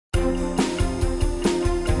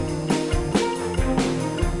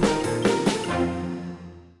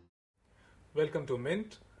welcome to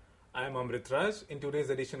Mint. I am Amrit. In today's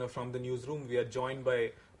edition of From the Newsroom, we are joined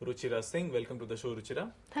by Ruchira Singh. Welcome to the show, Ruchira.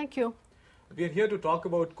 Thank you. We are here to talk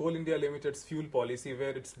about Coal India Limited's fuel policy,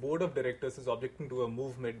 where its board of directors is objecting to a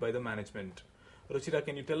move made by the management. Ruchira,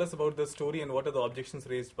 can you tell us about the story and what are the objections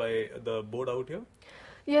raised by the board out here?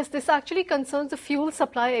 Yes, this actually concerns the fuel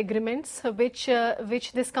supply agreements which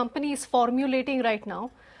this company is formulating right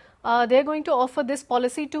now. They're going to offer this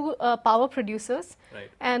policy to power producers,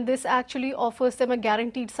 right, and this actually offers them a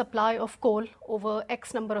guaranteed supply of coal over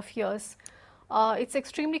X number of years. It's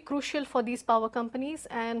extremely crucial for these power companies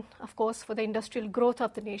and, of course, for the industrial growth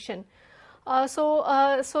of the nation.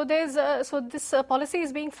 So this policy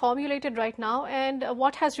is being formulated right now, and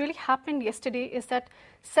what has really happened yesterday is that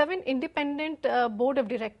 7 independent board of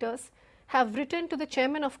directors have written to the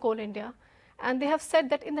chairman of Coal India, and they have said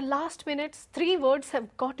that in the last minutes 3 words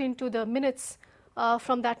have got into the minutes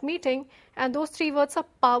from that meeting, and those 3 words are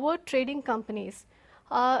power trading companies.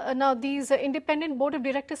 Now these independent board of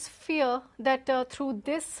directors fear that through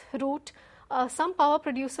this route some power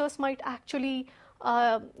producers might actually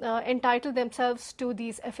entitle themselves to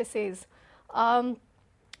these FSAs.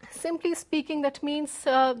 Simply speaking, that means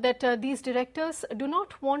that these directors do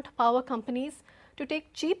not want power companies to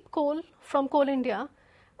take cheap coal from Coal India,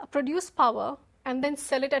 produce power and then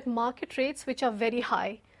sell it at market rates which are very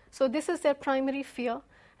high. So this is their primary fear,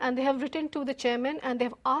 and they have written to the chairman and they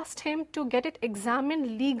have asked him to get it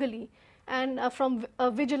examined legally and from a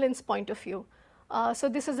vigilance point of view. So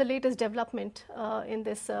this is the latest development in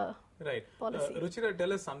this right. policy. Ruchira,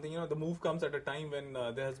 tell us something. The move comes at a time when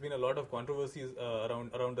there has been a lot of controversies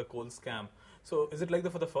around the coal scam. So is it like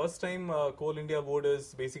for the first time Coal India board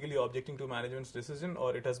is basically objecting to management's decision,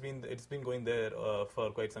 or it's been going there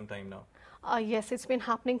for quite some time now? Yes, it's been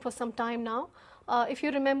happening for some time now. If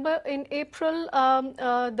you remember, in April,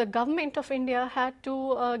 the government of India had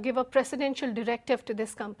to give a presidential directive to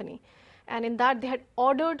this company. And in that, they had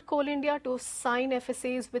ordered Coal India to sign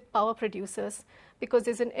FSAs with power producers because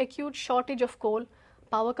there's an acute shortage of coal.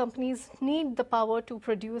 Power companies need the power to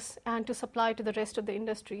produce and to supply to the rest of the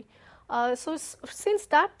industry. So since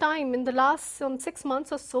that time, in the last 6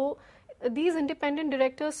 months or so, these independent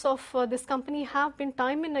directors of this company have been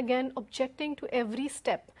time and again objecting to every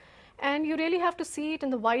step. And you really have to see it in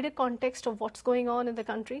the wider context of what's going on in the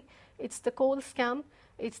country. It's the coal scam.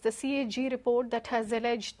 It's the CAG report that has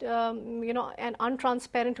alleged, an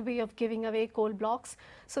untransparent way of giving away coal blocks.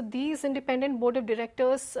 So these independent board of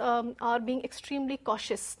directors are being extremely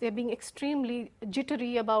cautious. They're being extremely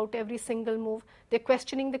jittery about every single move. They're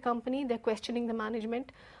questioning the company. They're questioning the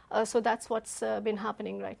management. So that's what's been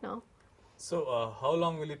happening right now. So how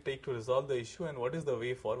long will it take to resolve the issue, and what is the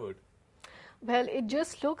way forward? Well, it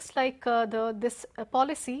just looks like this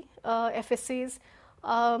policy, FSAs,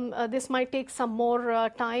 this might take some more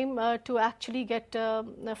time to actually get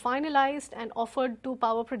finalized and offered to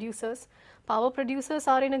power producers. Power producers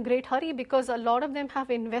are in a great hurry because a lot of them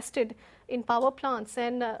have invested in power plants,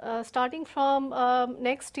 and starting from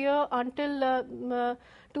next year until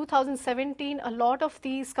 2017, a lot of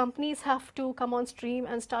these companies have to come on stream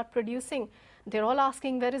and start producing. They're all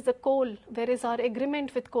asking, where is the coal? Where is our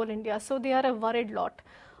agreement with Coal India? So they are a worried lot.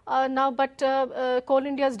 But Coal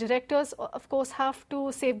India's directors, of course, have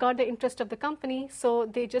to safeguard the interest of the company, so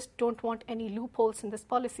they just don't want any loopholes in this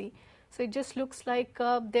policy. So it just looks like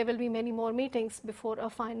there will be many more meetings before a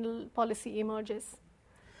final policy emerges.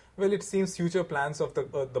 Well, it seems future plans of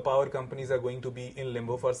the power companies are going to be in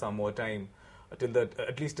limbo for some more time,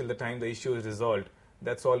 at least till the time the issue is resolved.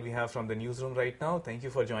 That's all we have from the newsroom right now. Thank you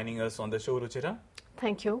for joining us on the show, Ruchira.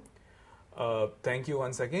 Thank you. Thank you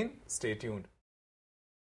once again. Stay tuned.